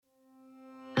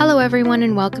Hello, everyone,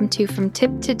 and welcome to From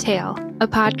Tip to Tail, a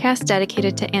podcast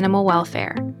dedicated to animal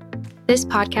welfare. This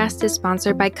podcast is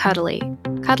sponsored by Cuddly.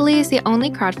 Cuddly is the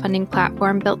only crowdfunding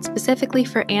platform built specifically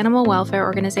for animal welfare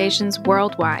organizations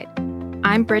worldwide.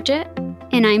 I'm Bridget.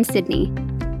 And I'm Sydney.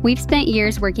 We've spent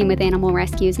years working with animal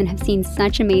rescues and have seen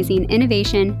such amazing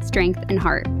innovation, strength, and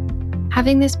heart.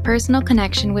 Having this personal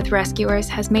connection with rescuers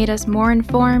has made us more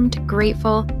informed,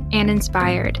 grateful, and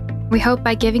inspired. We hope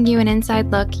by giving you an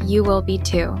inside look, you will be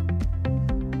too.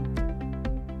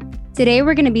 Today,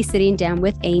 we're going to be sitting down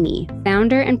with Amy,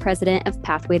 founder and president of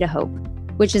Pathway to Hope,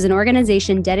 which is an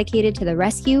organization dedicated to the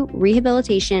rescue,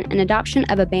 rehabilitation, and adoption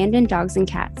of abandoned dogs and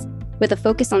cats, with a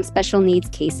focus on special needs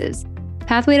cases.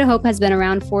 Pathway to Hope has been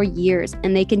around for years,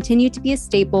 and they continue to be a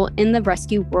staple in the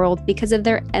rescue world because of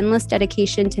their endless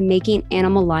dedication to making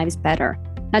animal lives better.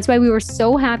 That's why we were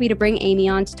so happy to bring Amy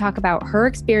on to talk about her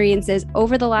experiences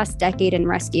over the last decade in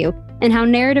rescue and how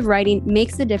narrative writing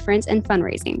makes a difference in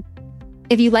fundraising.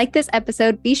 If you like this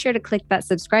episode, be sure to click that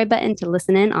subscribe button to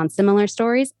listen in on similar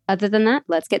stories. Other than that,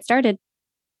 let's get started.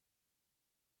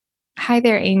 Hi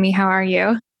there, Amy. How are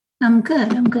you? I'm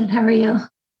good. How are you?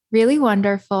 Really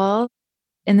wonderful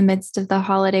in the midst of the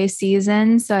holiday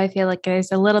season. So I feel like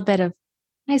there's a little bit of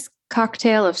nice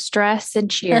cocktail of stress and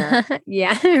cheer.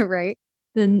 Yeah, right.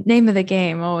 The name of the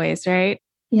game always, right?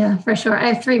 Yeah, for sure.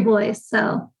 I have 3 boys,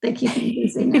 so they keep me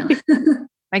busy now.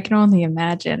 I can only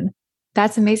imagine.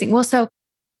 That's amazing. Well, so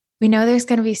we know there's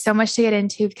going to be so much to get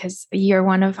into because you're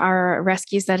one of our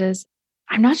rescues that is,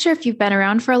 I'm not sure if you've been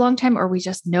around for a long time or we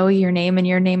just know your name and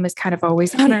your name is kind of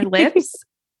always on our lips.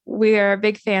 We are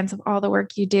big fans of all the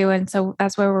work you do. And so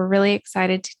that's why we're really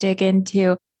excited to dig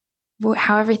into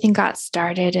how everything got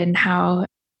started and how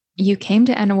you came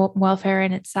to animal welfare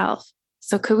in itself.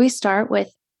 So could we start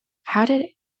with how did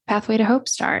Pathway to Hope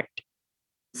start?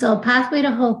 So Pathway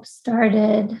to Hope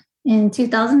started in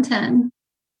 2010.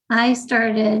 I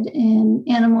started in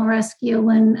animal rescue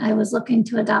when I was looking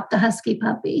to adopt a husky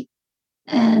puppy.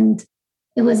 And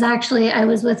it was actually, I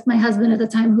was with my husband at the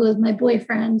time, who was my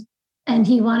boyfriend, and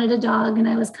he wanted a dog. And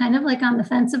I was kind of like on the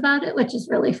fence about it, which is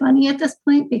really funny at this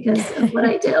point because of what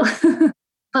I do.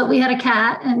 But we had a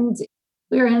cat and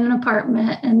we were in an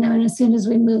apartment. And then as soon as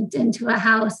we moved into a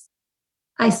house,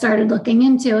 I started looking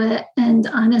into it. And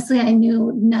honestly, I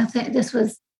knew nothing. This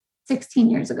was 16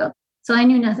 years ago. So I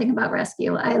knew nothing about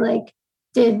rescue. I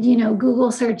did, Google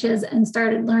searches and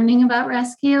started learning about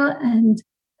rescue. And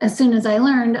as soon as I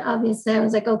learned, obviously I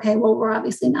was like, okay, well, we're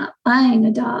obviously not buying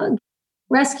a dog.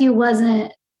 Rescue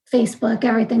wasn't Facebook.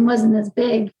 Everything wasn't as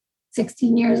big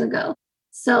 16 years ago.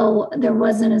 So there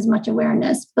wasn't as much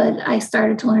awareness, but I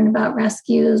started to learn about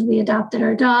rescues. We adopted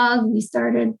our dog. We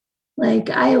started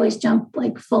I always jump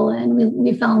full in.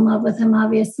 We fell in love with him,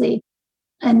 obviously.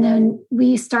 And then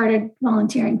we started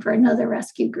volunteering for another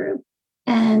rescue group.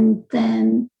 And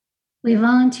then we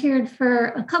volunteered for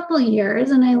a couple of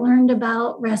years and I learned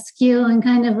about rescue and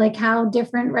kind of how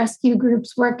different rescue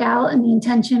groups work out. And the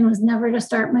intention was never to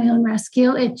start my own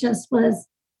rescue. It just was,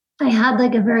 I had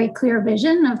a very clear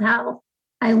vision of how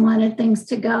I wanted things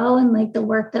to go and the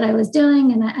work that I was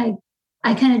doing. And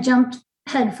I kind of jumped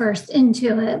headfirst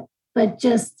into it, but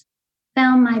just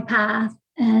found my path.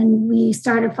 And we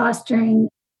started fostering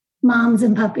moms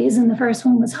and puppies. And the first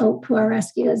one was Hope, who our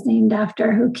rescue is named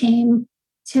after, who came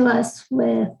to us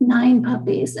with 9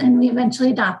 puppies. And we eventually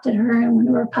adopted her and one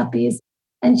of her puppies.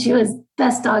 And she was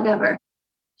best dog ever.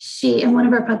 And one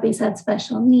of her puppies had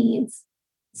special needs.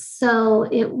 So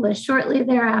it was shortly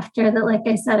thereafter that, like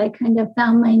I said, I kind of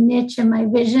found my niche and my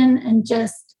vision and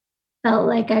just felt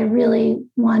like I really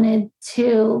wanted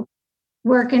to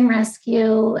work in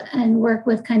rescue and work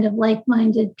with kind of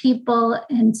like-minded people.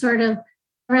 And sort of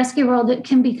rescue world, it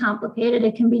can be complicated,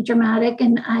 it can be dramatic.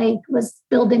 And I was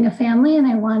building a family and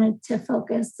I wanted to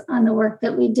focus on the work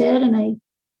that we did. And I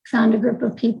found a group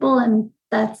of people and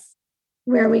that's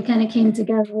where we kind of came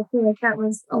together. I feel like that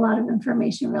was a lot of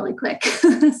information really quick.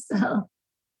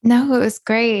 No, it was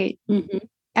great. Mm-hmm.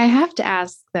 I have to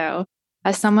ask though,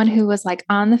 as someone who was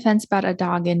on the fence about a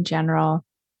dog in general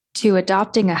to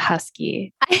adopting a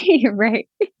husky, Right.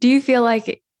 Do you feel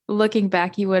like looking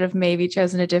back, you would have maybe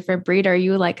chosen a different breed? Are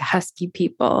you husky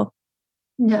people?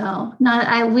 No,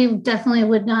 we definitely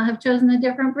would not have chosen a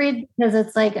different breed because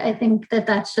it's I think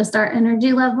that's just our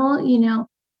energy level,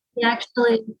 we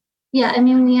actually,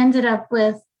 we ended up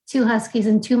with 2 huskies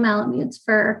and 2 Malamutes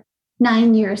for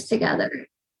 9 years together.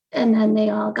 And then they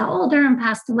all got older and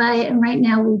passed away. And right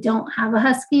now we don't have a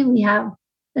husky. We have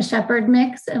a shepherd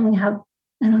mix and we have,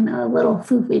 a little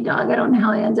foofy dog. I don't know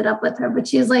how I ended up with her, but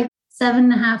she's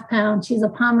 7.5 pounds. She's a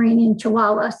Pomeranian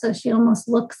Chihuahua. So she almost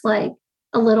looks like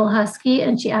a little husky,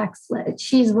 and she acts like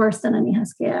she's worse than any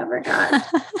husky I ever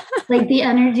got. Like the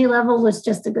energy level was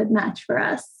just a good match for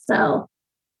us. So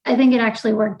I think it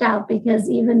actually worked out because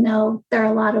even though they're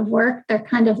a lot of work, they're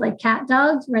kind of like cat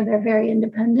dogs where they're very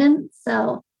independent.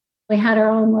 So we had our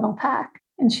own little pack,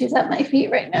 and she's at my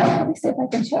feet right now. Let me see if I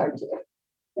can show her to you.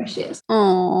 There she is.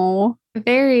 Oh,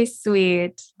 Very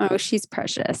sweet. oh, she's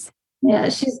precious. Yeah,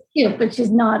 she's cute, but she's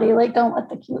naughty. Like, don't let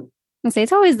the cute. I say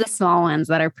it's always the small ones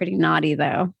that are pretty naughty,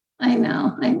 though. I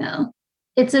know.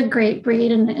 It's a great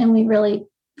breed, and we really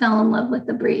fell in love with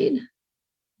the breed.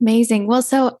 Amazing. Well,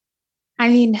 so, I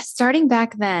mean, starting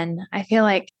back then, I feel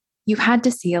like you had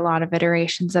to see a lot of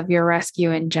iterations of your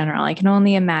rescue in general. I can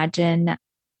only imagine.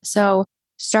 So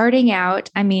starting out,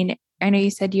 I mean, I know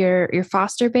you said you're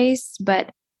foster based,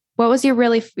 but what was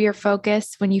your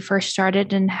focus when you first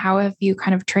started, and how have you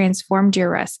kind of transformed your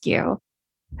rescue?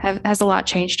 Has a lot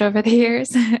changed over the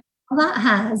years? A lot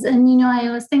has. And, I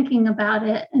was thinking about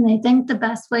it, and I think the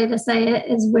best way to say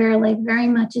it is we're like very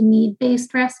much a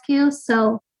need-based rescue.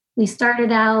 So we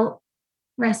started out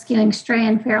rescuing stray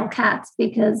and feral cats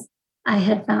because I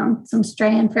had found some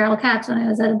stray and feral cats when I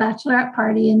was at a bachelorette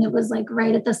party, and it was like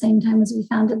right at the same time as we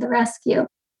founded the rescue.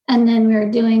 And then we were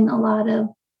doing a lot of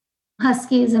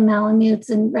huskies and malamutes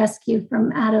and rescue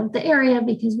from out of the area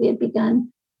because we had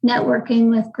begun networking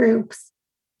with groups.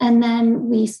 And then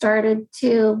we started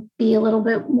to be a little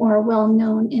bit more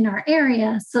well-known in our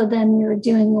area. So then we were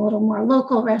doing a little more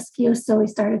local rescue. So we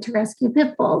started to rescue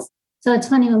pit bulls. So it's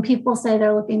funny when people say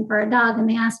they're looking for a dog and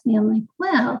they ask me, I'm like,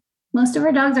 well, most of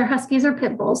our dogs are huskies or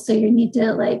pit bulls. So you need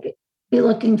to like be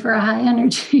looking for a high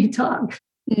energy dog.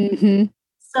 Mm-hmm.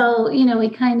 So, we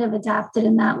kind of adapted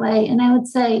in that way. And I would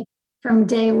say from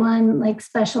day one, like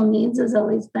special needs has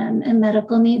always been, and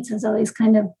medical needs has always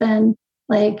kind of been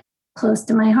like close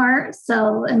to my heart.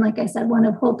 So, and like I said, one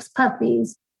of Hope's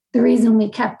puppies, the reason we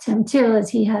kept him too is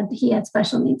he had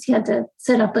special needs. He had to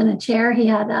sit up in a chair. He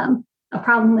had a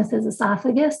problem with his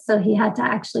esophagus. So he had to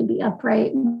actually be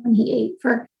upright when he ate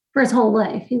for his whole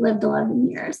life. He lived 11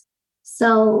 years.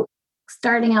 So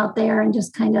starting out there and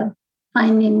just kind of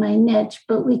finding my niche,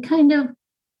 but we kind of,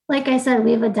 like I said,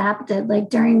 we've adapted. Like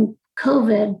during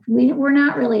COVID, we're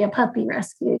not really a puppy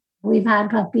rescue. We've had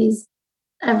puppies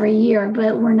every year,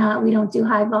 but we don't do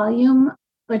high volume.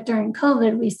 But during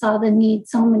COVID, we saw the need.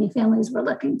 So many families were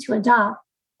looking to adopt.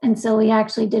 And so we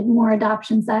actually did more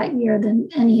adoptions that year than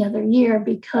any other year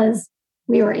because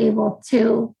we were able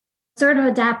to sort of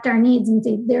adapt our needs and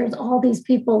say, there's all these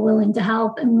people willing to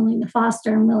help and willing to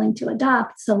foster and willing to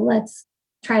adopt. So let's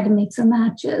try to make some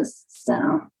matches.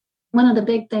 So one of the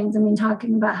big things,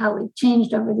 talking about how we've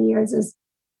changed over the years is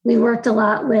we worked a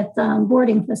lot with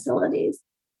boarding facilities.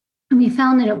 And we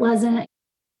found that it wasn't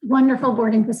wonderful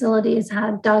boarding facilities,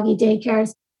 had doggy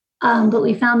daycares, but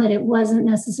we found that it wasn't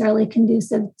necessarily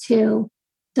conducive to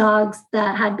dogs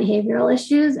that had behavioral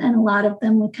issues. And a lot of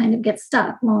them would kind of get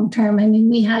stuck long term.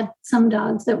 We had some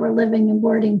dogs that were living and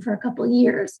boarding for a couple of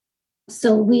years.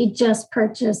 So we just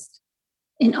purchased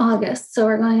in August. So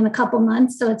we're going in a couple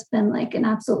months. So it's been like an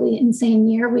absolutely insane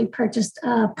year. We purchased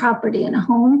a property and a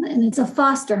home, and it's a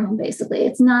foster home, basically.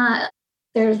 It's not,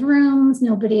 there's rooms,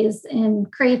 nobody's in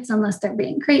crates unless they're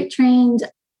being crate trained.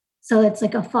 So it's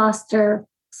like a foster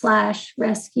 /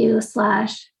 rescue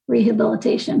 /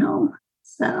 rehabilitation home.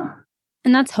 So.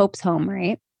 And that's Hope's home,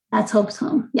 right? That's Hope's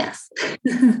home. Yes.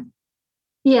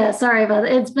 Yeah, sorry about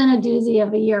it. It's been a doozy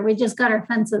of a year. We just got our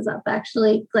fences up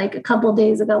actually like a couple of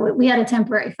days ago. We had a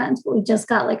temporary fence, but we just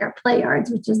got like our play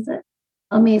yards, which is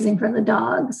amazing for the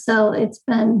dogs. So it's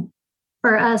been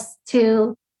for us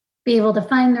to be able to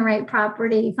find the right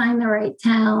property, find the right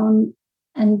town,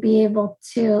 and be able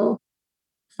to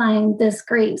find this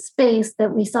great space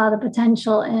that we saw the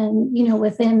potential in,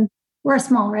 within, we're a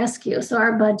small rescue. So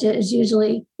our budget is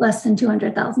usually less than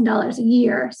 $200,000 a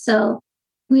year. So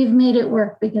we've made it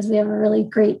work because we have a really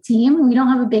great team. We don't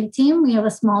have a big team. We have a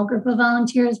small group of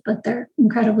volunteers, but they're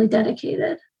incredibly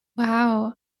dedicated.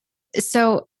 Wow.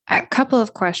 So a couple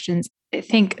of questions. I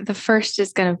think the first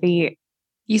is going to be,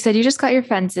 you said you just got your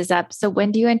fences up. So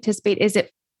when do you anticipate, is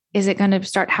it going to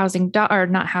start housing or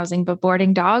not housing, but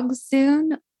boarding dogs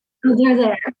soon? Oh, they're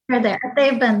there. They're there.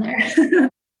 They've been there.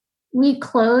 We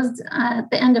closed at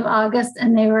the end of August,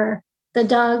 and the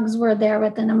dogs were there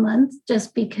within a month,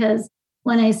 just because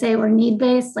when I say we're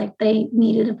need-based, like they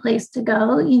needed a place to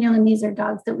go, and these are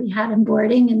dogs that we had in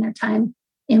boarding, and their time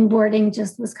in boarding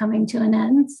just was coming to an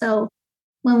end. So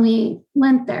when we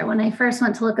went there, when I first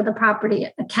went to look at the property,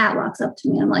 a cat walks up to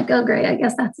me. I'm like, oh, great. I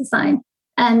guess that's a sign.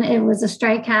 And it was a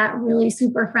stray cat, really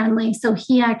super friendly. So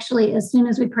he actually, as soon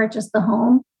as we purchased the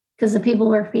home, because the people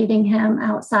were feeding him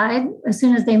outside. As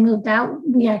soon as they moved out,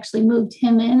 we actually moved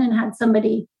him in and had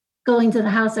somebody going to the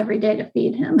house every day to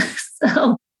feed him.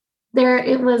 So there,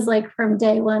 it was like from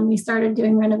day one, we started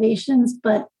doing renovations,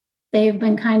 but they've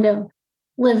been kind of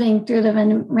living through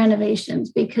the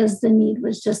renovations because the need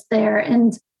was just there.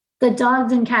 And the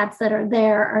dogs and cats that are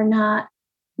there are not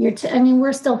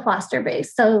we're still foster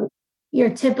based. So your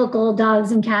typical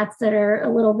dogs and cats that are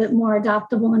a little bit more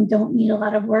adoptable and don't need a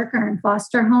lot of work are in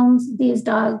foster homes. These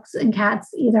dogs and cats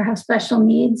either have special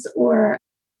needs or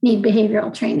need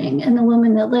behavioral training. And the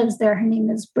woman that lives there, her name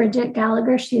is Bridget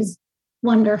Gallagher. She's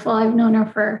wonderful. I've known her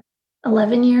for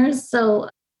 11 years. So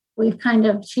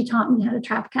she taught me how to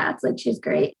trap cats. Like, she's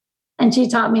great. And she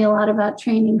taught me a lot about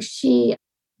training. She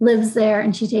lives there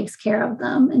and she takes care of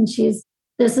them. And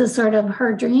this is sort of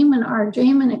her dream and our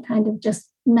dream. And it kind of just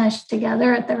meshed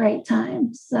together at the right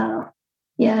time. So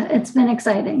yeah, it's been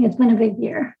exciting. It's been a big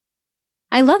year.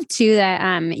 I love too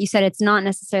that you said it's not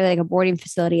necessarily like a boarding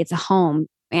facility. It's a home.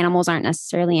 Animals aren't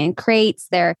necessarily in crates.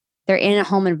 They're in a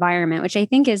home environment, which I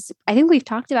think we've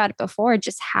talked about it before,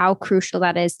 just how crucial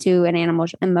that is to an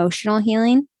animal's emotional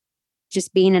healing,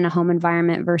 just being in a home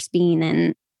environment versus being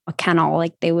in a kennel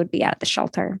like they would be at the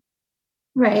shelter.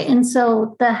 Right. And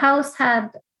so the house had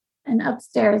an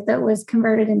upstairs that was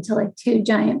converted into like 2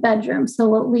 giant bedrooms. So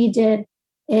what we did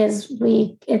is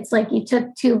it's like you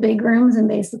took 2 big rooms and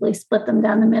basically split them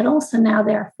down the middle. So now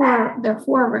they're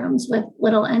 4 rooms with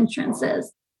little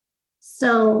entrances.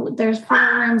 So there's 4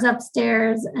 rooms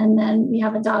upstairs. And then we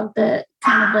have a dog that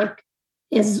kind of like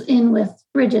is in with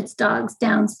Bridget's dogs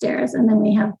downstairs. And then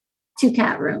we have 2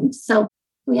 cat rooms. So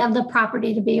we have the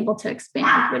property to be able to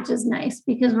expand, which is nice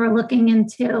because we're looking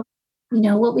into,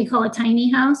 what we call a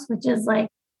tiny house, which is like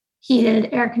heated,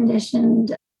 air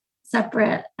conditioned,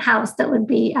 separate house that would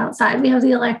be outside. We have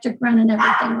the electric run and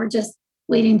everything. We're just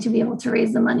waiting to be able to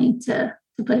raise the money to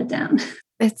put it down.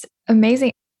 It's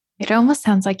amazing. It almost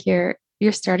sounds like you're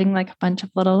starting like a bunch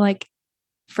of little like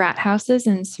frat houses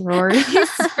and sororities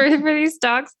for these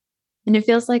dogs. And it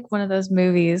feels like one of those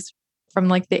movies from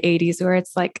like the 80s where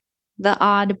it's like the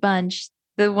odd bunch,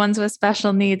 the ones with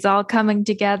special needs all coming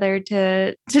together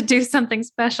to do something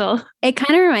special. It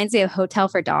kind of reminds me of Hotel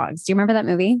for Dogs. Do you remember that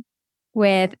movie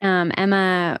with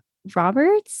Emma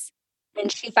Roberts?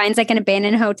 And she finds like an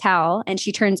abandoned hotel and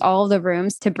she turns all of the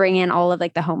rooms to bring in all of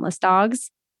like the homeless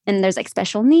dogs. And there's like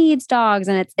special needs dogs.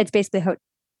 And it's basically,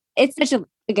 it's such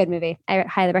a good movie. I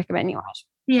highly recommend you watch.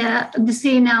 Yeah.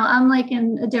 See, now I'm like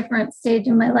in a different stage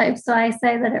in my life. So I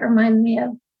say that it reminds me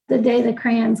of The Day the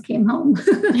Crayons Came Home.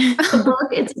 The book,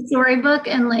 it's a storybook,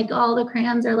 and like all the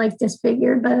crayons are like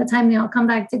disfigured by the time they all come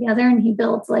back together, and he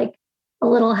builds like a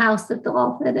little house that they'll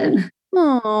all fit in.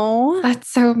 Oh, that's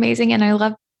so amazing. And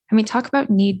talk about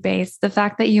need-based. The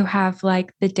fact that you have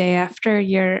like the day after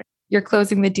you're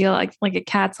closing the deal, like a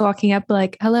cat's walking up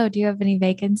like, hello, do you have any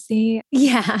vacancy?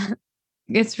 Yeah.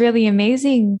 It's really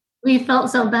amazing. We felt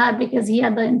so bad because he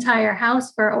had the entire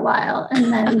house for a while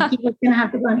and then he was going to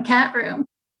have to go in a cat room.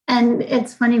 And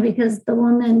it's funny because the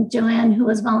woman, Joanne, who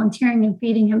was volunteering and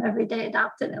feeding him every day,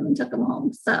 adopted him and took him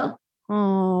home. So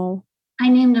I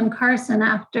named him Carson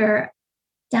after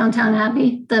Downtown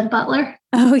Abbey, the butler.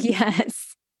 Oh,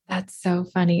 yes. That's so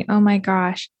funny. Oh my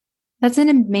gosh. That's an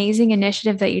amazing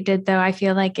initiative that you did, though. I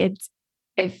feel like it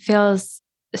feels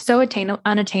so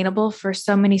unattainable for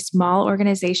so many small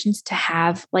organizations to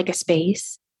have like a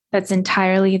space that's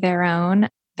entirely their own,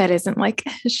 that isn't like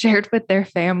shared with their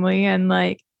family. And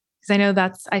like,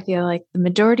 because I feel like the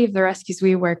majority of the rescues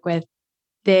we work with,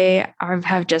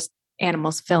 have just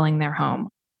animals filling their home.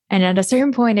 And at a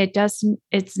certain point,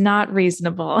 it's not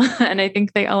reasonable. And I think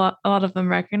a lot of them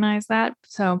recognize that.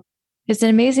 So it's an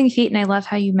amazing feat. And I love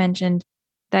how you mentioned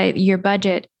that your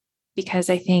budget, because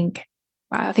I think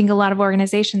a lot of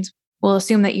organizations will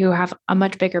assume that you have a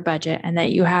much bigger budget and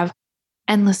that you have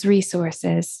endless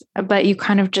resources, but you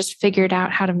kind of just figured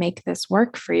out how to make this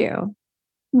work for you.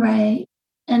 Right.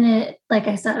 And it, like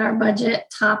I said, our budget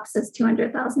tops is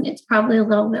 $200,000. It's probably a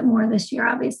little bit more this year,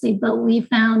 obviously, but we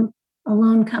found a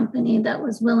loan company that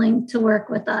was willing to work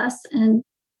with us, and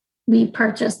we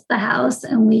purchased the house,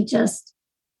 and we just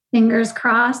fingers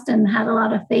crossed and had a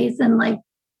lot of faith in like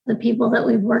the people that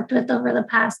we've worked with over the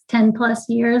past 10 plus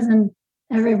years, and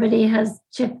everybody has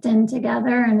chipped in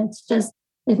together. And it's just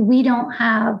like, we don't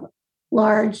have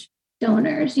large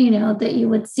donors, that you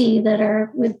would see that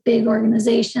are with big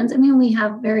organizations. I mean, we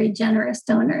have very generous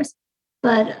donors,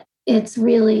 but it's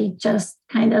really just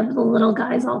kind of the little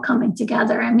guys all coming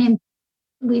together. I mean,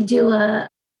 we do a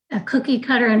cookie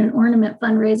cutter and an ornament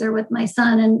fundraiser with my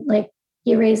son, and like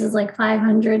he raises like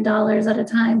 $500 at a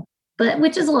time. but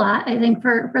which is a lot, I think,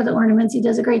 for the ornaments. He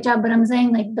does a great job. But I'm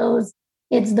saying like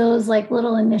it's those like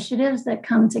little initiatives that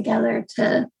come together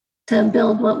to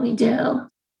build what we do.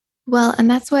 Well,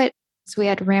 and so we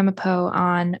had Ramapo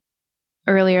on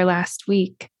earlier last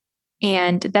week,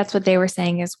 and that's what they were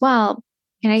saying as well.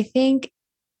 And I think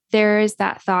there is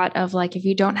that thought of like, if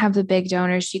you don't have the big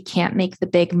donors, you can't make the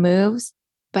big moves.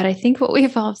 But I think what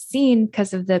we've all seen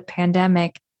because of the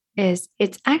pandemic is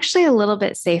it's actually a little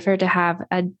bit safer to have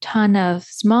a ton of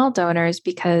small donors,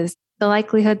 because the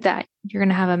likelihood that you're going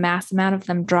to have a mass amount of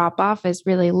them drop off is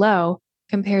really low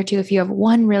compared to if you have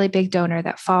one really big donor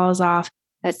that falls off,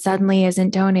 that suddenly isn't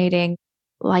donating.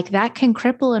 Like that can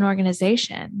cripple an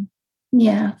organization.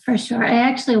 Yeah, for sure. I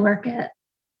actually work at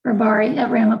Rabari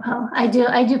at Ramapo. I do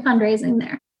fundraising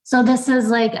there. So this is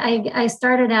like, I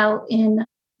started out in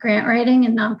grant writing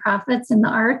and nonprofits in the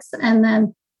arts, and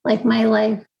then like my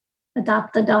life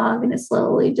adopt the dog, and it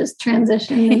slowly just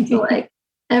transitioned into like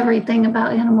everything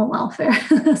about animal welfare.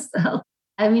 So,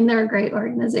 I mean, they're a great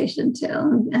organization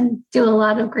too, and do a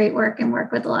lot of great work and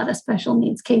work with a lot of special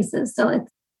needs cases. So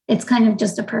it's kind of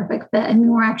just a perfect fit. I mean,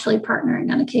 we're actually partnering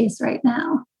on a case right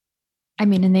now. I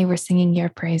mean, and they were singing your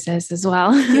praises as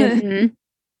well. Mm-hmm.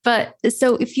 But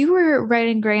so if you were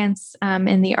writing grants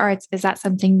in the arts, is that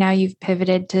something now you've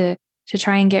pivoted to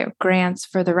try and get grants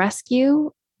for the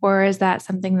rescue? Or is that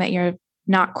something that you're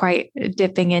not quite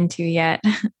dipping into yet?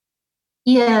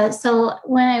 Yeah. So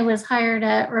when I was hired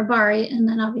at Rabari, and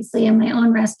then obviously in my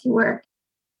own rescue work,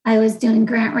 I was doing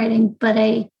grant writing, but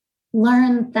I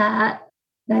learned that,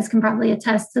 you guys can probably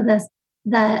attest to this,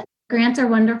 that grants are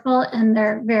wonderful and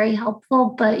they're very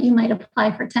helpful, but you might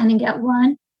apply for 10 and get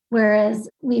one. Whereas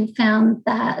we've found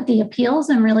that the appeals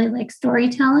and really like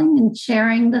storytelling and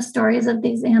sharing the stories of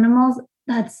these animals,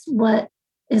 that's what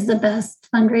is the best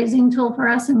fundraising tool for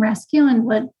us in rescue, and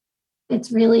what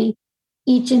it's really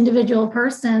each individual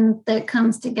person that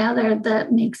comes together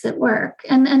that makes it work.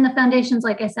 And the foundations,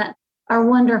 like I said, are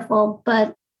wonderful,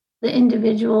 but the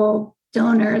individual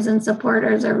donors and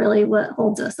supporters are really what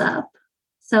holds us up.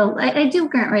 So I do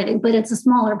grant writing, but it's a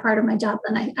smaller part of my job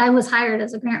than I was hired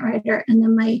as a grant writer. And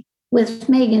then with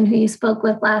Megan, who you spoke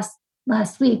with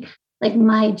last week, like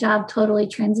my job totally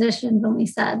transitioned when we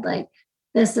said, like,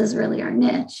 this is really our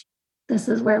niche. This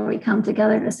is where we come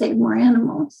together to save more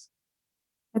animals.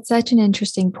 That's such an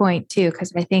interesting point too,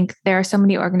 because I think there are so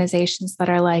many organizations that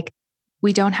are like,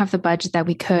 we don't have the budget that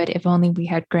we could if only we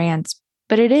had grants.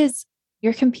 But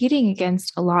you're competing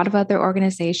against a lot of other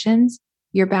organizations.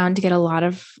 You're bound to get a lot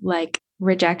of like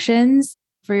rejections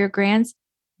for your grants.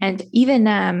 And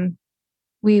even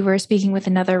we were speaking with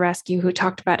another rescue who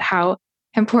talked about how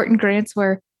important grants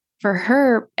were for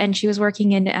her. And she was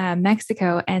working in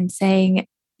Mexico and saying,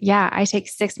 yeah, I take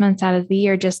 6 months out of the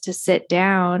year just to sit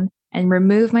down and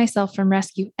remove myself from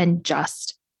rescue and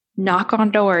just knock on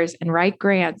doors and write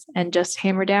grants and just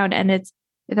hammer down. And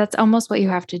that's almost what you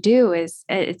have to do. Is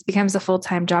it becomes a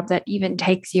full-time job that even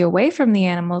takes you away from the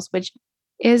animals, which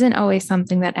isn't always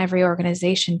something that every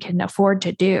organization can afford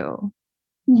to do.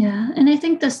 Yeah. And I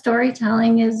think the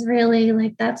storytelling is really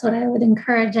like, that's what I would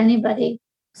encourage anybody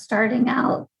starting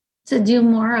out to do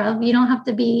more of. You don't have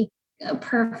to be a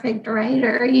perfect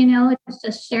writer, it's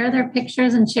just share their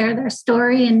pictures and share their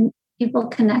story, and people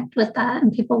connect with that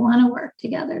and people want to work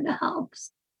together to help.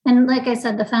 And like I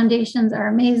said, the foundations are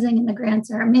amazing and the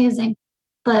grants are amazing.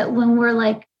 But when we're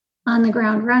like on the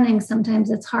ground running,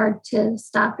 sometimes it's hard to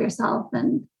stop yourself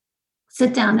and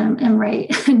sit down and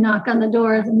write and knock on the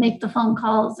doors and make the phone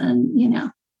calls and.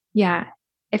 Yeah.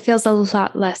 It feels a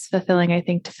lot less fulfilling, I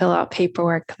think, to fill out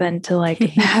paperwork than to like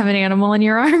have an animal in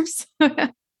your arms.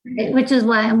 Which is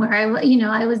why I'm where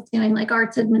I was doing like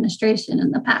arts administration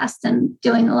in the past and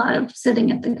doing a lot of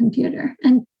sitting at the computer.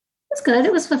 And it was good.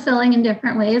 It was fulfilling in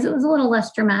different ways. It was a little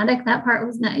less dramatic. That part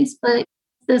was nice, but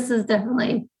this is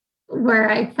definitely where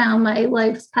I found my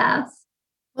life's path.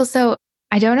 Well, so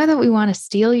I don't know that we want to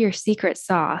steal your secret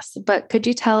sauce, but could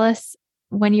you tell us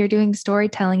when you're doing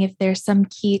storytelling, if there's some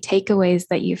key takeaways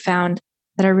that you found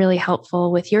that are really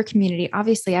helpful with your community?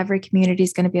 Obviously, every community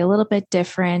is going to be a little bit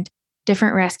different.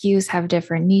 Different rescues have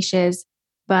different niches,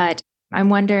 but I'm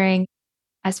wondering,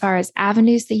 as far as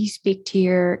avenues that you speak to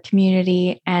your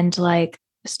community and like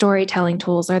storytelling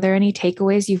tools, are there any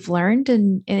takeaways you've learned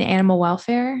in animal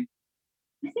welfare?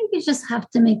 I think you just have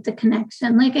to make the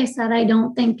connection. Like I said, I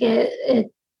don't think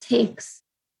it takes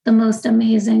the most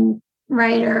amazing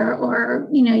writer or,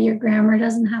 your grammar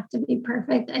doesn't have to be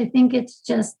perfect. I think it's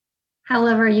just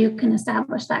however you can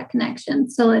establish that connection.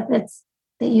 So if it's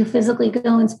that you physically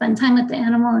go and spend time with the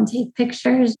animal and take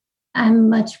pictures, I'm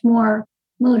much more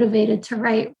motivated to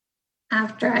write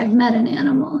after I've met an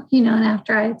animal, you know, and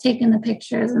after I've taken the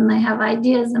pictures and I have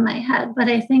ideas in my head. But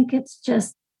I think it's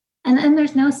just, and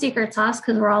there's no secret sauce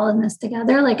because we're all in this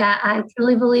together. Like I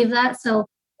truly believe that. So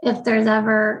if there's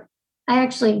ever, I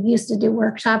actually used to do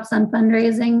workshops on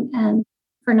fundraising and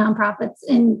for nonprofits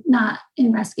not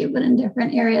in rescue, but in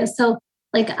different areas. So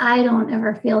like, I don't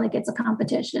ever feel like it's a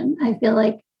competition. I feel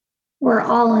like we're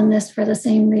all in this for the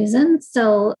same reason.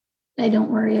 So I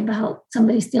don't worry about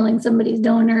somebody stealing somebody's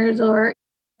donors or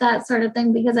that sort of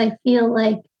thing, because I feel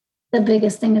like the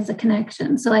biggest thing is a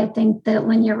connection. So I think that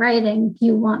when you're writing,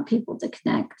 you want people to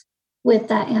connect with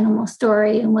that animal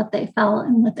story and what they felt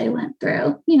and what they went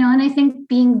through, you know, and I think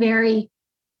being very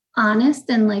honest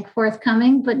and like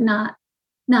forthcoming, but not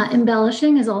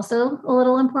embellishing is also a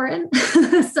little important.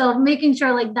 So making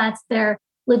sure like that's their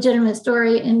legitimate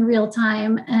story in real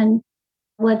time and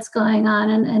what's going on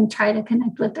and try to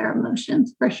connect with their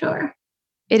emotions for sure.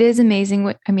 It is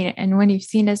amazing. And when you've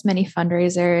seen as many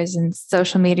fundraisers and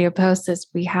social media posts as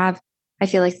we have, I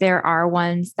feel like there are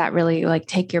ones that really like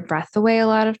take your breath away a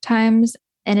lot of times.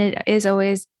 And it is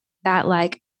always that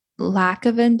like lack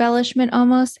of embellishment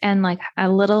almost, and like a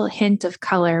little hint of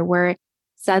color where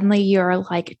suddenly you're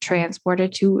like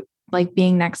transported to like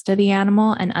being next to the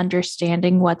animal and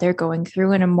understanding what they're going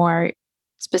through in a more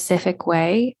specific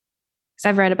way. Because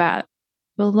I've read about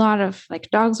a lot of like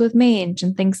dogs with mange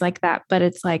and things like that. But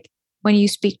it's like when you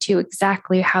speak to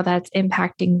exactly how that's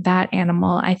impacting that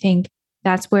animal, I think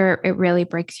that's where it really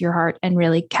breaks your heart and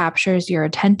really captures your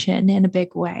attention in a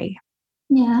big way.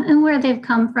 Yeah. And where they've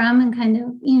come from and kind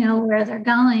of, you know, where they're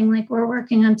going. Like we're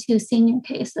working on 2 senior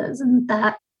cases and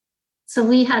that. So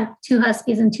we had 2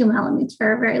 huskies and 2 Malamutes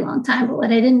for a very long time. But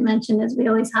what I didn't mention is we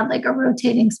always had like a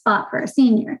rotating spot for a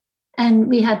senior. And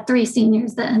we had 3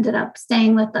 seniors that ended up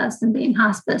staying with us and being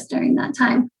hospice during that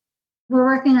time. We're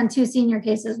working on 2 senior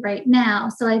cases right now.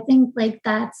 So I think like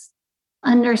that's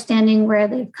understanding where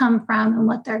they've come from and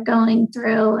what they're going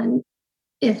through. And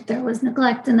if there was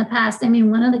neglect in the past, I mean,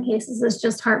 one of the cases is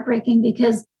just heartbreaking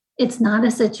because it's not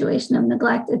a situation of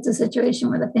neglect. It's a situation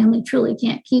where the family truly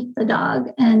can't keep the dog,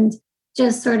 and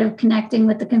just sort of connecting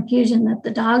with the confusion that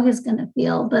the dog is going to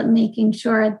feel, but making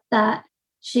sure that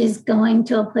she's going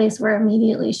to a place where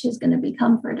immediately she's going to be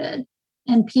comforted,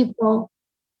 and people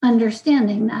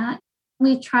understanding that.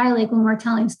 We try, like when we're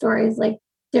telling stories, like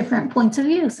different points of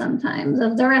view sometimes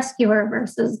of the rescuer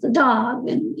versus the dog,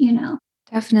 and, you know.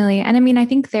 Definitely. And I mean, I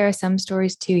think there are some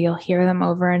stories too, you'll hear them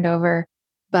over and over,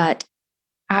 but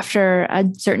after a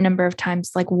certain number of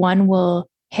times, like one will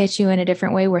hit you in a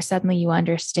different way where suddenly you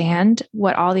understand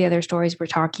what all the other stories were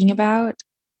talking about.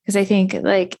 Because I think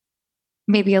like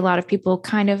maybe a lot of people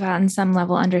kind of on some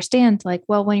level understand like,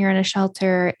 well, when you're in a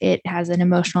shelter, it has an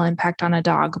emotional impact on a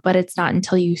dog, but it's not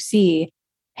until you see,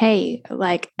 hey,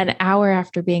 like an hour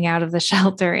after being out of the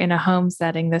shelter in a home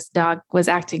setting, this dog was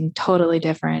acting totally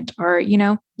different, or, you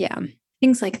know,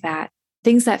 things like that,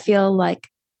 things that feel like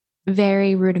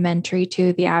very rudimentary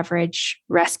to the average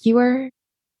rescuer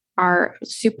are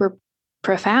super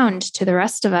profound to the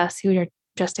rest of us who are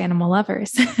just animal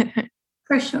lovers.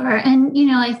 For sure. And, you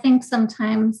know, I think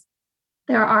sometimes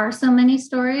there are so many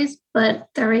stories, but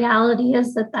the reality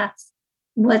is that that's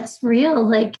what's real.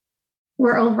 Like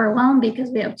we're overwhelmed because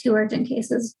we have 2 urgent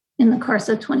cases in the course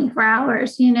of 24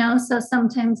 hours, you know? So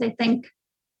sometimes I think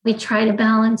we try to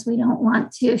balance. We don't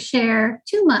want to share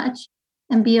too much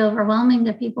and be overwhelming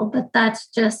to people, but that's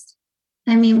just,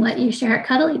 I mean, what you share at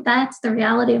Cuddly, that's the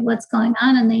reality of what's going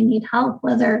on, and they need help,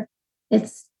 whether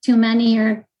it's too many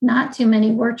or not too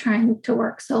many. We're trying to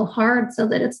work so hard so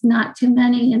that it's not too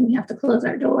many and we have to close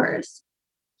our doors.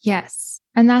 Yes.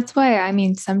 And that's why, I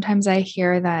mean, sometimes I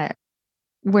hear that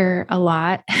we're a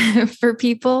lot for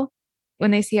people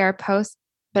when they see our posts,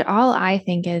 but all I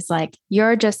think is like,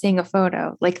 you're just seeing a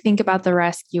photo. Like think about the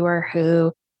rescuer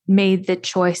who made the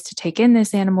choice to take in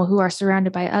this animal, who are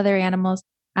surrounded by other animals.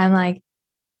 I'm like,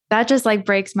 that just like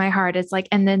breaks my heart. It's like,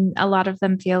 and then a lot of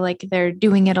them feel like they're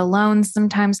doing it alone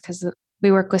sometimes because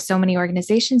we work with so many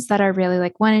organizations that are really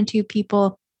like 1 and 2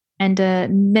 people and a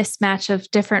mismatch of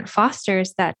different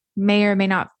fosters that may or may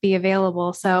not be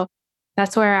available. So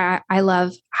that's where I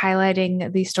love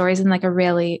highlighting these stories in like a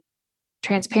really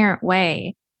transparent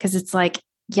way, because it's like,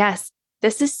 yes,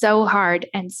 this is so hard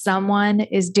and someone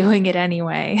is doing it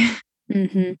anyway.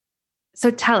 Mm-hmm. So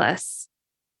tell us,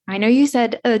 I know you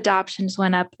said adoptions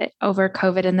went up over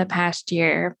COVID in the past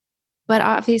year, but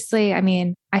obviously, I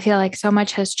mean, I feel like so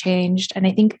much has changed. And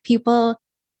I think people,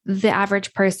 the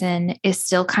average person is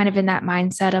still kind of in that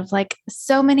mindset of like,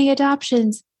 so many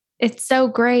adoptions. It's so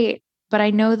great. But I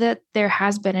know that there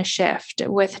has been a shift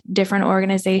with different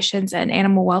organizations and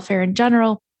animal welfare in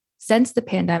general. since the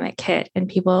pandemic hit and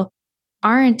people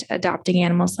aren't adopting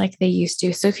animals like they used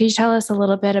to. So can you tell us a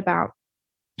little bit about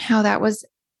how that was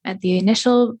at the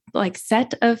initial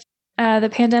set of the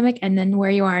pandemic and then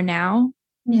where you are now?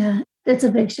 Yeah, it's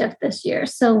a big shift this year.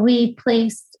 So we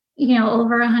placed,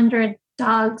 over 100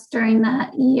 dogs during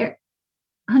that year,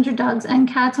 100 dogs and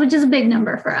cats, which is a big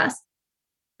number for us.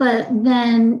 But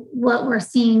then what we're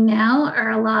seeing now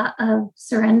are a lot of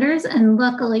surrenders, and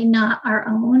luckily not our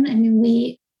own. I mean,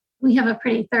 we have a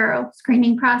pretty thorough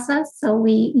screening process. So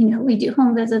we do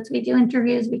home visits, we do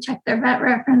interviews, we check their vet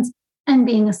reference, and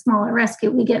being a smaller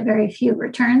rescue, we get very few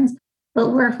returns. But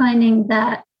we're finding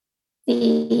that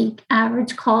the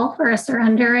average call for a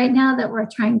surrender right now that we're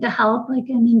trying to help, like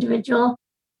an individual,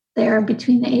 they're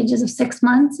between the ages of 6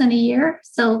 months and a year.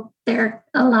 So there are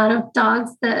a lot of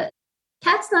dogs that,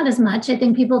 cats not as much. I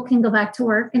think people can go back to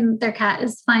work and their cat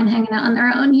is fine hanging out on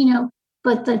their own,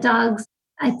 but the dogs,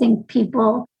 I think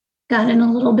people got in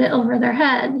a little bit over their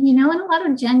head, and a lot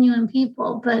of genuine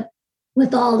people, but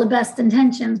with all the best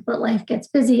intentions, but life gets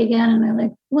busy again. And they're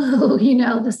like, whoa,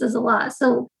 this is a lot.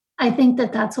 So I think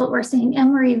that that's what we're seeing.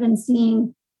 And we're even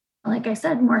seeing, like I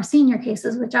said, more senior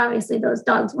cases, which obviously those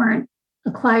dogs weren't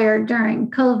acquired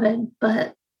during COVID,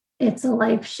 but it's a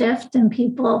life shift and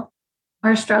people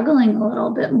are struggling a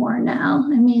little bit more now.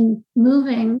 I mean,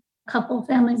 moving, a couple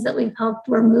families that we've helped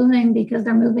were moving because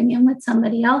they're moving in with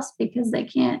somebody else because they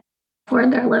can't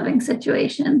afford their living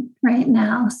situation right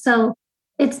now. So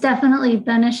it's definitely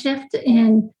been a shift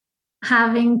in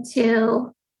having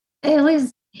to, I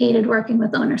always hated working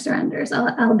with owner surrenders.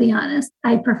 I'll be honest.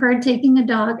 I preferred taking a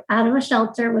dog out of a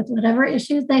shelter with whatever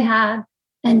issues they had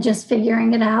and just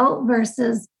figuring it out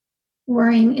versus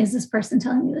worrying, is this person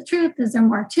telling me the truth? Is there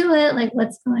more to it? Like,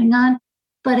 what's going on?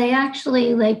 But I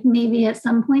actually, maybe at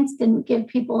some points didn't give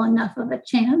people enough of a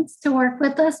chance to work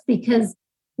with us because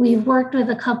we've worked with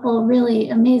a couple really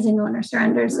amazing owner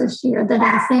surrenders this year that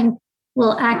I think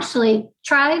will actually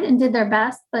tried and did their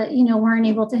best, but, weren't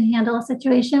able to handle a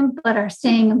situation, but are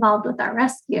staying involved with our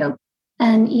rescue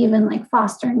and even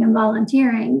fostering and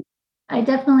volunteering. I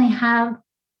definitely have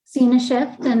seen a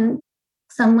shift, and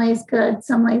some ways good,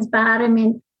 some ways bad. I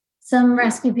mean, some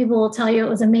rescue people will tell you it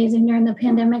was amazing during the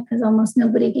pandemic because almost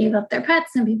nobody gave up their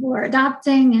pets and people were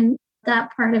adopting, and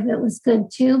that part of it was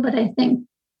good too. But I think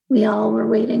we all were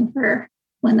waiting for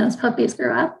when those puppies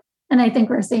grew up. And I think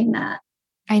we're seeing that.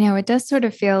 I know it does sort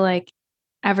of feel like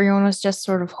everyone was just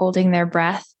sort of holding their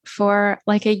breath for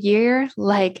a year,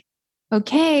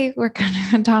 okay, we're going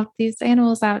to adopt these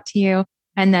animals out to you.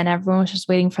 And then everyone was just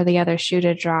waiting for the other shoe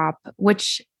to drop,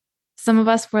 which some of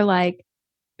us were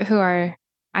I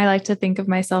like to think of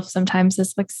myself sometimes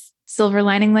as silver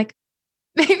lining, maybe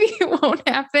it won't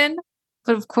happen.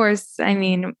 But of course, I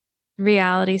mean,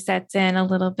 reality sets in a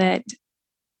little bit.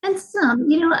 And some,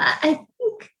 I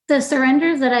think the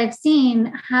surrenders that I've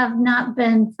seen have not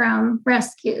been from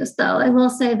rescues, though. I will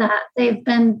say that they've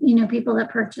been, people that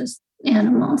purchase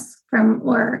animals from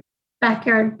or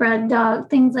backyard bred dog,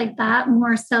 things like that,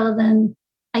 more so than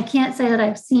I can't say that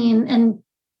I've seen, and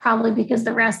probably because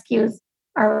the rescues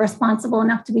are responsible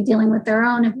enough to be dealing with their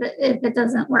own if it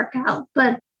doesn't work out.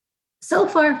 But so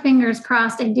far, fingers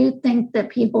crossed, I do think that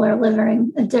people are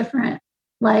living a different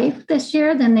life this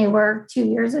year than they were 2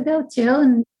 years ago, too.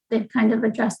 And they've kind of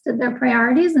adjusted their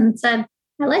priorities and said,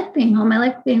 I like being home. I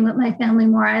like being with my family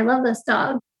more. I love this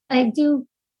dog. I do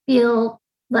feel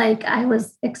like I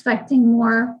was expecting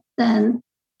more than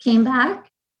came back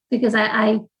because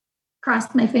I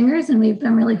crossed my fingers and we've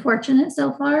been really fortunate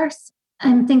so far.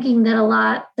 I'm thinking that a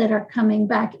lot that are coming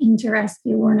back into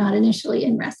rescue were not initially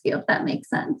in rescue, if that makes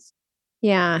sense.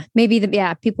 Yeah, maybe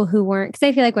people who weren't, because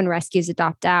I feel like when rescues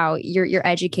adopt out, you're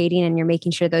educating and you're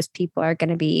making sure those people are going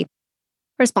to be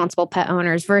responsible pet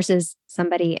owners versus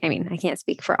somebody. I mean, I can't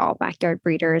speak for all backyard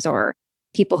breeders or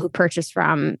people who purchase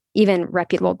from even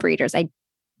reputable breeders.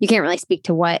 You can't really speak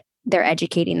to what they're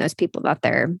educating those people that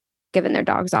they're giving their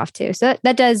dogs off to. So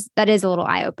that is a little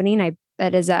eye-opening.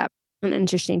 That is an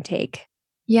interesting take.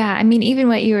 Yeah, I mean, even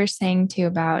what you were saying too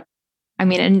about,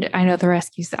 and I know the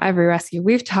rescues, every rescue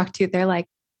we've talked to, they're like,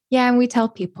 yeah, and we tell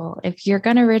people, if you're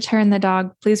going to return the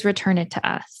dog, please return it to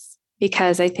us.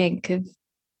 Because I think,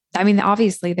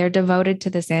 obviously they're devoted to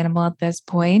this animal at this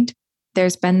point.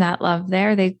 There's been that love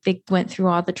there. They went through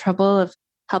all the trouble of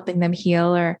helping them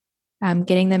heal or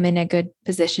getting them in a good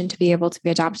position to be able to be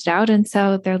adopted out. And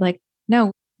so they're like,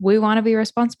 no, we want to be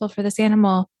responsible for this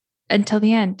animal until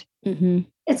the end. Mm-hmm.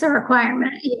 It's a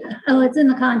requirement. Yeah. Oh, it's in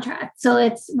the contract. So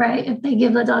it's right. If they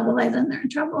give the dog away, then they're in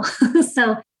trouble.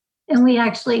 And we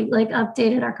actually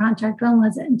updated our contract. When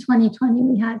was it? In 2020,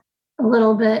 we had a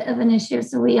little bit of an issue.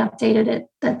 So we updated it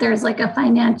that there's like a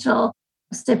financial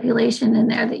stipulation in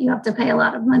there that you have to pay a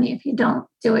lot of money if you don't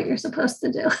do what you're supposed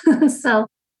to do. So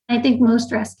I think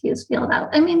most rescues feel that.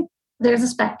 I mean, there's a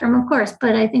spectrum, of course,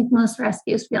 but I think most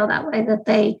rescues feel that way, that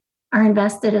they are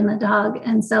invested in the dog.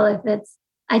 And so if it's,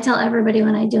 I tell everybody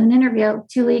when I do an interview,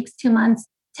 2 weeks, 2 months,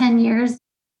 10 years,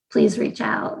 please reach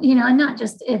out, you know, and not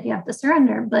just if you have to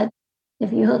surrender, but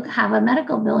if you have a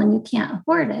medical bill and you can't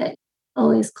afford it,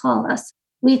 always call us.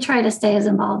 We try to stay as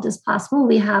involved as possible.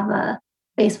 We have a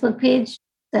Facebook page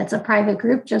that's a private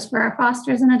group just for our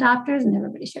fosters and adopters, and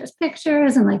everybody shares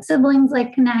pictures and like siblings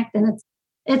like connect, and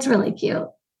it's really cute.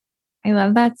 I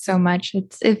love that so much.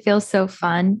 It feels so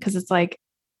fun because it's like,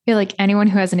 I feel like anyone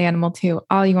who has an animal too,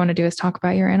 all you want to do is talk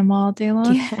about your animal all day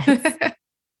long. Yes.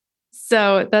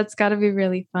 So that's got to be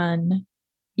really fun.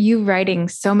 You writing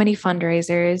so many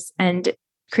fundraisers and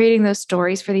creating those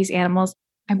stories for these animals.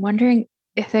 I'm wondering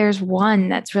if there's one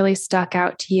that's really stuck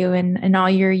out to you in all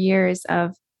your years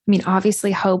of, I mean,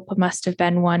 obviously Hope must have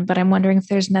been one, but I'm wondering if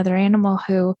there's another animal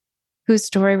whose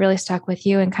story really stuck with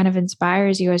you and kind of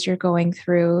inspires you as you're going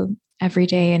through every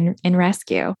day in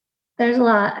rescue. There's a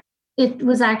lot. It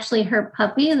was actually her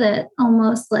puppy that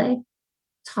almost like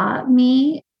taught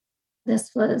me.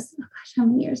 This was, oh gosh, how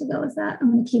many years ago was that?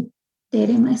 I'm going to keep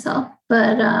dating myself,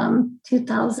 but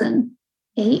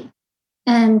 2008.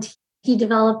 And he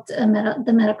developed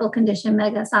the medical condition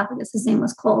megaesophagus. His name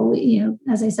was Cole.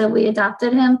 As I said, we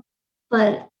adopted him,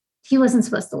 but he wasn't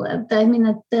supposed to live. I mean,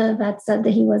 the vet said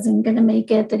that he wasn't going to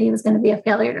make it, that he was going to be a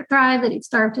failure to thrive, that he'd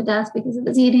starve to death because of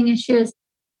his eating issues.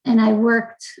 And I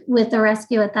worked with the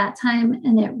rescue at that time,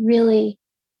 and it really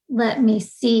let me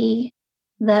see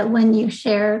that when you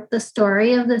share the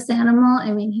story of this animal,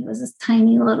 I mean, he was this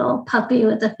tiny little puppy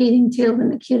with a feeding tube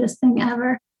and the cutest thing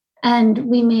ever. And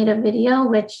we made a video,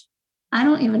 which I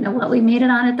don't even know what we made it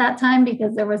on at that time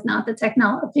because there was not the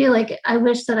technology. Like, I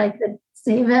wish that I could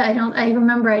save it. I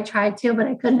remember I tried to, but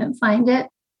I couldn't find it.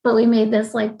 But we made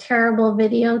this like terrible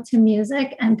video to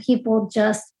music, and people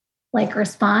just like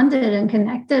responded and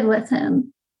connected with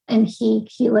him. And he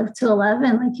lived to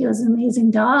 11. Like, he was an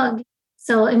amazing dog.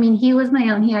 So, I mean, he was my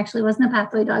own. He actually wasn't a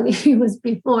pathway dog. He was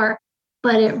before,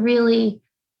 but it really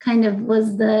kind of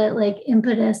was the like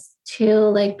impetus to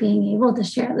like being able to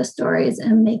share the stories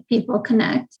and make people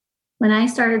connect. When I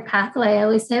started Pathway, I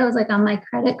always say it was like on my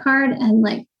credit card and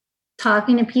like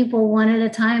talking to people one at a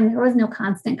time. There was no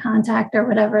constant contact or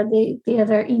whatever the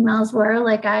other emails were.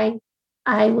 Like I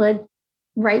would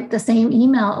write the same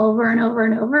email over and over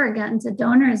and over again to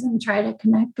donors and try to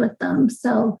connect with them.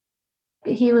 So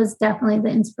he was definitely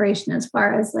the inspiration as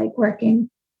far as like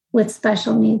working with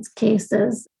special needs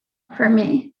cases for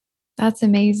me. That's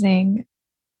amazing.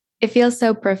 It feels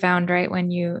so profound, right? When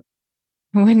you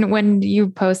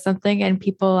post something and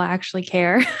people actually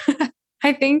care.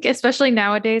 I think especially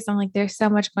nowadays, I'm like, there's so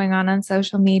much going on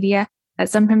social media that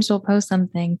sometimes we'll post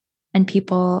something and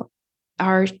people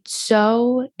are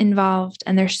so involved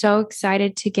and they're so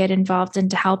excited to get involved and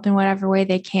to help in whatever way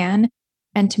they can.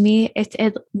 And to me,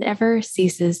 it never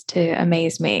ceases to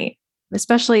amaze me,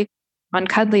 especially on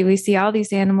Cuddly. We see all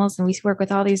these animals and we work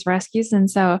with all these rescues.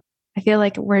 And so I feel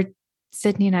like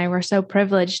Sydney and I were so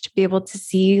privileged to be able to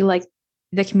see like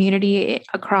the community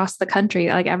across the country,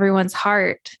 like everyone's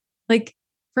heart, like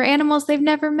for animals they've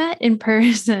never met in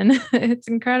person. It's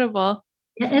incredible.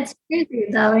 Yeah, it's crazy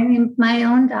though. I mean, my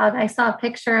own dog, I saw a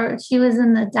picture. She was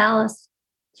in the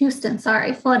Houston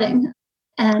flooding.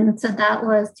 And so that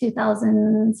was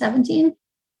 2017.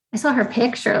 I saw her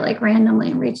picture like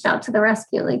randomly and reached out to the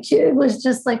rescue. Like it was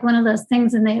just like one of those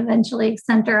things. And they eventually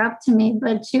sent her up to me,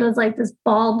 but she was like this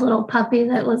bald little puppy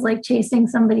that was like chasing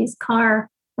somebody's car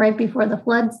right before the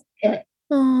floods hit.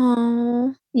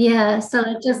 Oh, yeah. So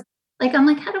it just like, I'm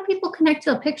like, how do people connect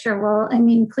to a picture? Well, I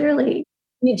mean, clearly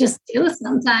you just do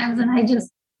sometimes. And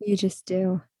you just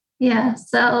do. Yeah.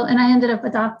 So, and I ended up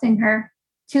adopting her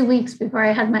 2 weeks before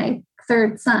I had my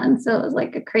third son. So it was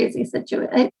like a crazy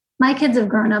situation. My kids have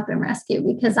grown up in rescue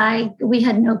because we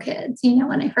had no kids,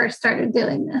 when I first started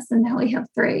doing this, and now we have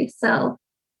 3. So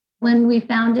when we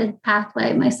founded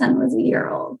Pathway, my son was a year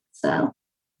old. So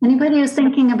anybody who's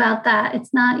thinking about that,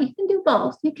 it's not, you can do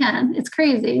both. You can. It's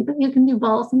crazy, but you can do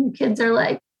both. And your kids are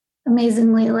like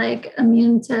amazingly like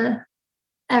immune to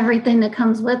everything that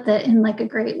comes with it in like a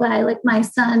great way. Like my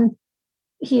son,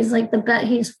 he's like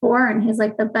he's 4 and he's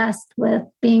like the best with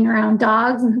being around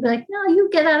dogs, and he'll be like, no, you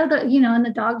get out of the, and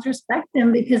the dogs respect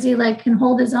him because he like can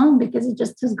hold his own because he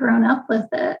just has grown up with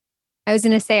it. I was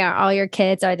going to say, are all your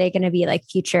kids, are they going to be like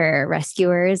future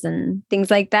rescuers and things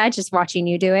like that? Just watching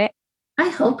you do it? I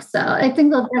hope so. I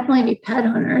think they'll definitely be pet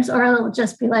owners, or they'll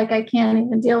just be like, I can't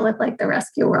even deal with like the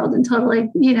rescue world and totally,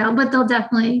 but they'll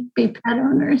definitely be pet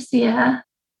owners. Yeah.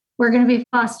 We're going to be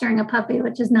fostering a puppy,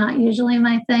 which is not usually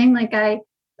my thing.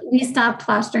 We stopped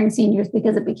fostering seniors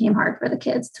because it became hard for the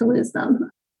kids to lose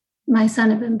them. My son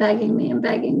had been begging me and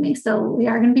begging me. So we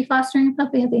are going to be fostering a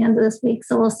puppy at the end of this week.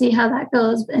 So we'll see how that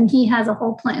goes. And he has a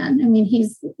whole plan. I mean,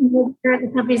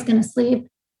 the puppy's going to sleep.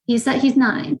 He said he's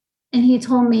 9. And he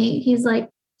told me, he's like,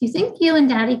 do you think you and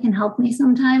daddy can help me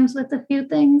sometimes with a few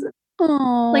things?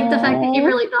 Aww. Like the fact that he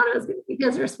really thought it was going to be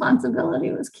his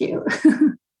responsibility was cute.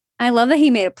 I love that he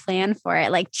made a plan for it,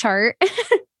 like chart.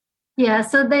 Yeah.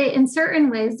 So in certain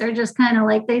ways, they're just kind of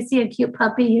like, they see a cute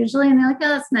puppy usually and they're like, oh,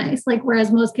 that's nice. Like,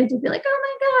 whereas most kids would be like,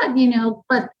 oh my God,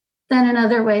 but then in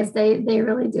other ways, they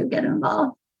really do get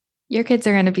involved. Your kids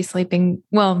are going to be sleeping.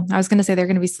 Well, I was going to say they're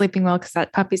going to be sleeping well because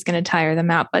that puppy's going to tire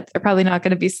them out, but they're probably not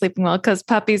going to be sleeping well because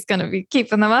puppy's going to be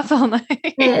keeping them up all night.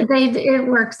 It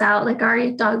works out. Like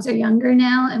our dogs are younger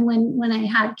now. And when I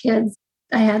had kids,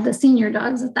 I had the senior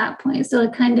dogs at that point. So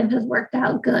it kind of has worked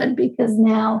out good because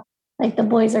now like the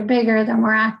boys are bigger, they're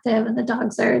more active, and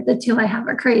the 2 I have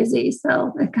are crazy.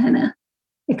 So it kind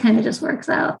of just works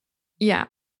out. Yeah.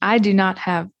 I do not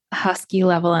have husky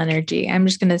level energy. I'm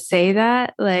just going to say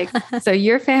that. So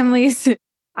your families,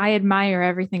 I admire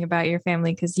everything about your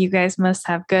family because you guys must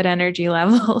have good energy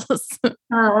levels.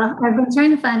 Well, I've been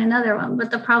trying to find another one,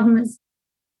 but the problem is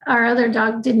our other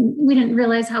dog we didn't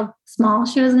realize how small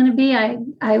she was going to be.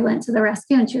 I went to the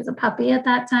rescue and she was a puppy at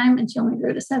that time and she only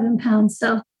grew to 7 pounds.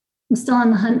 So I'm still on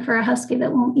the hunt for a husky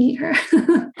that won't eat her.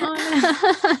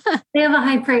 They have a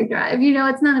high prey drive.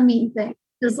 It's not a mean thing.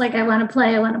 Just like, I want to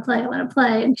play.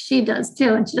 And she does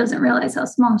too. And she doesn't realize how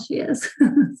small she is.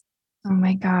 Oh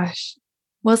my gosh.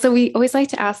 Well, so we always like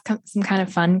to ask some kind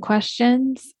of fun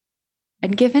questions.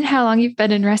 And given how long you've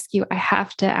been in rescue, I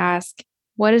have to ask,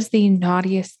 what is the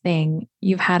naughtiest thing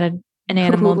you've had an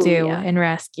animal do in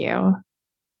rescue?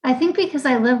 I think because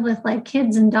I live with like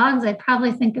kids and dogs, I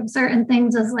probably think of certain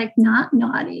things as like not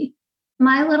naughty.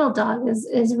 My little dog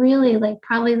is really like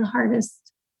probably the hardest,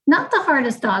 not the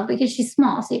hardest dog because she's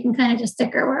small, so you can kind of just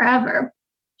stick her wherever.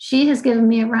 She has given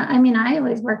me a run. I mean, I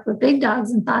always worked with big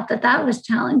dogs and thought that was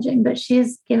challenging, but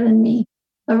she's given me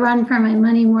a run for my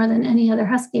money more than any other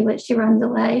husky, which she runs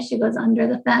away. She goes under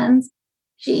the fence.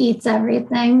 She eats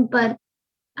everything, but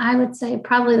I would say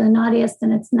probably the naughtiest,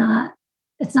 and it's not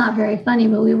very funny,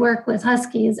 but we work with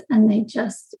huskies and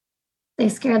they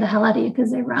scare the hell out of you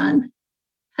because they run.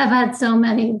 I've had so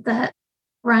many that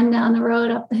run down the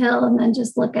road up the hill and then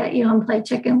just look at you and play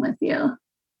chicken with you.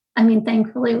 I mean,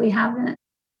 thankfully we haven't.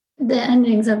 The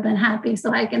endings have been happy,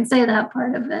 so I can say that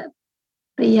part of it.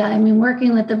 But yeah, I mean,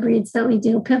 working with the breeds that we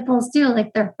do, pit bulls too,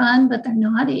 like they're fun, but they're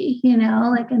naughty,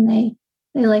 and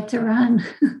they like to run.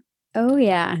 Oh,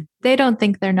 yeah. They don't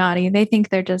think they're naughty. They think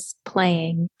they're just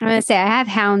playing. I'm going to say I have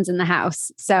hounds in the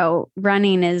house. So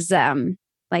running is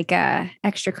like a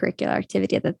extracurricular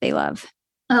activity that they love.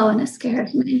 Oh, and it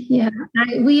scares me. Yeah.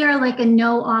 We are like a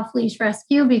no off-leash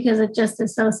rescue because it just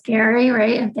is so scary,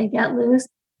 right? If they get loose.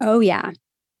 Oh, yeah.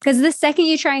 Because the second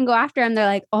you try and go after them, they're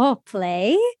like, oh,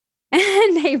 play?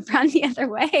 And they run the other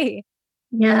way.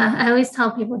 Yeah, I always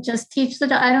tell people, just teach the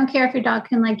dog. I don't care if your dog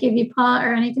can like give you paw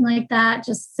or anything like that.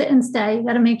 Just sit and stay. You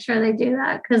got to make sure they do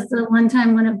that. Because the one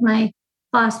time one of my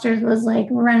fosters was like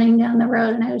running down the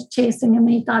road and I was chasing him and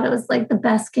he thought it was like the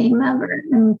best game ever.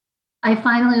 And I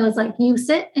finally was like, you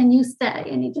sit and you stay.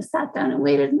 And he just sat down and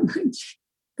waited. And I'm like,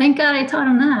 thank God I taught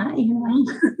him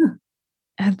that,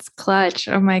 That's clutch.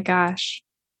 Oh my gosh.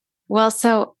 Well,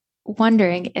 so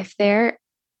wondering if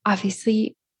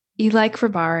obviously you like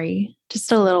Rabari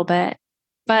just a little bit,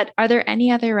 but are there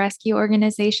any other rescue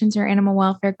organizations or animal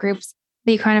welfare groups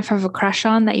that you kind of have a crush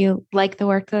on that you like the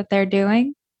work that they're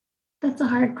doing? That's a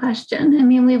hard question. I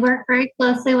mean, we work very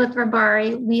closely with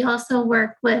Rabari. We also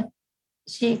work with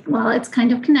it's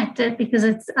kind of connected because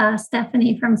it's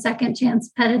Stephanie from Second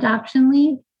Chance Pet Adoption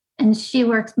League, and she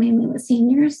works mainly with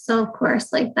seniors. So of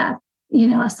course, like that,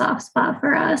 a soft spot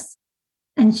for us.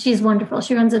 And she's wonderful.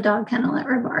 She runs a dog kennel at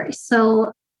Rabari.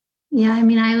 So yeah, I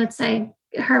mean, I would say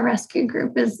her rescue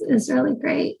group is really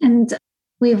great. And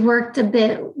we've worked a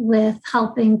bit with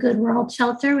helping Good World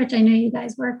Shelter, which I know you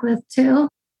guys work with too.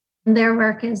 And their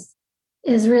work is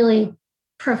really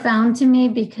profound to me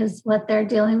because what they're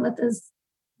dealing with is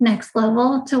next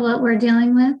level to what we're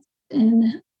dealing with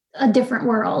in a different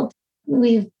world.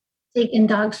 We've taken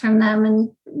dogs from them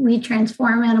and we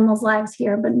transform animals' lives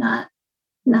here, but not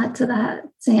to that.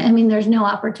 I mean, there's no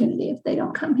opportunity if they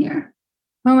don't come here.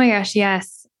 Oh my gosh,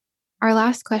 yes. Our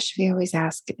last question we always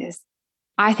ask is,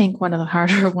 I think, one of the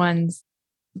harder ones.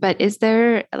 But is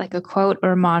there like a quote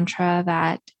or mantra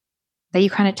that you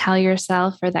kind of tell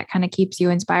yourself or that kind of keeps you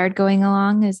inspired going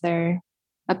along? Is there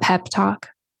a pep talk?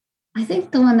 I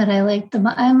think the one that I like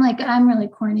I'm really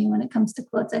corny when it comes to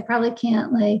quotes. I probably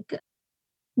can't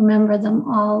remember them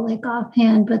all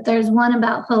offhand, but there's one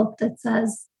about hope that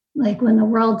says, when the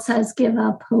world says give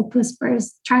up, hope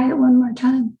whispers, try it one more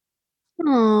time.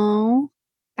 Oh,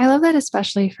 I love that,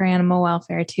 especially for animal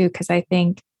welfare too, because I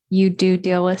think you do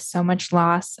deal with so much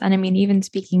loss. And I mean, even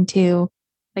speaking to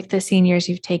the seniors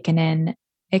you've taken in,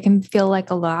 it can feel like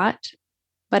a lot.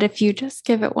 But if you just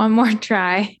give it one more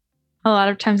try, a lot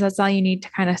of times that's all you need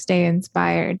to kind of stay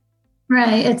inspired.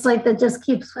 Right. It's like the just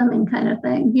keep swimming kind of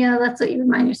thing. That's what you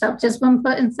remind yourself. Just one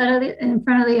foot in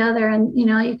front of the other. And, you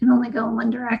can only go in one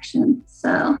direction.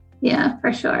 So, yeah,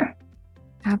 for sure.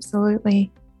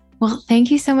 Absolutely. Well, thank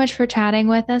you so much for chatting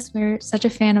with us. We're such a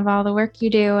fan of all the work you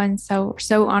do. And so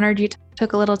honored you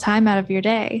took a little time out of your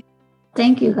day.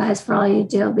 Thank you guys for all you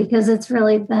do, because it's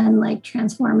really been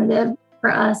transformative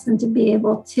for us, and to be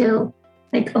able to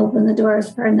open the doors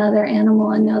for another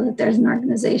animal and know that there's an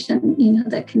organization,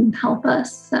 that can help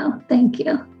us. So thank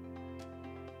you.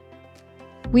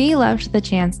 We loved the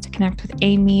chance to connect with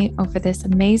Amy over this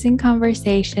amazing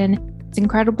conversation. It's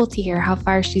incredible to hear how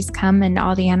far she's come and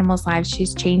all the animals' lives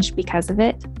she's changed because of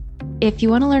it. If you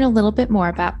want to learn a little bit more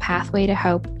about Pathway to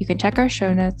Hope, you can check our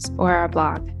show notes or our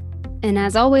blog. And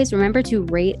as always, remember to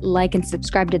rate, like, and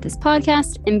subscribe to this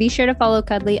podcast. And be sure to follow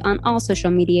Cuddly on all social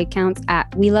media accounts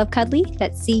at We Love Cuddly.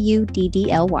 That's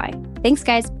CUDDLY. Thanks,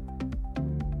 guys.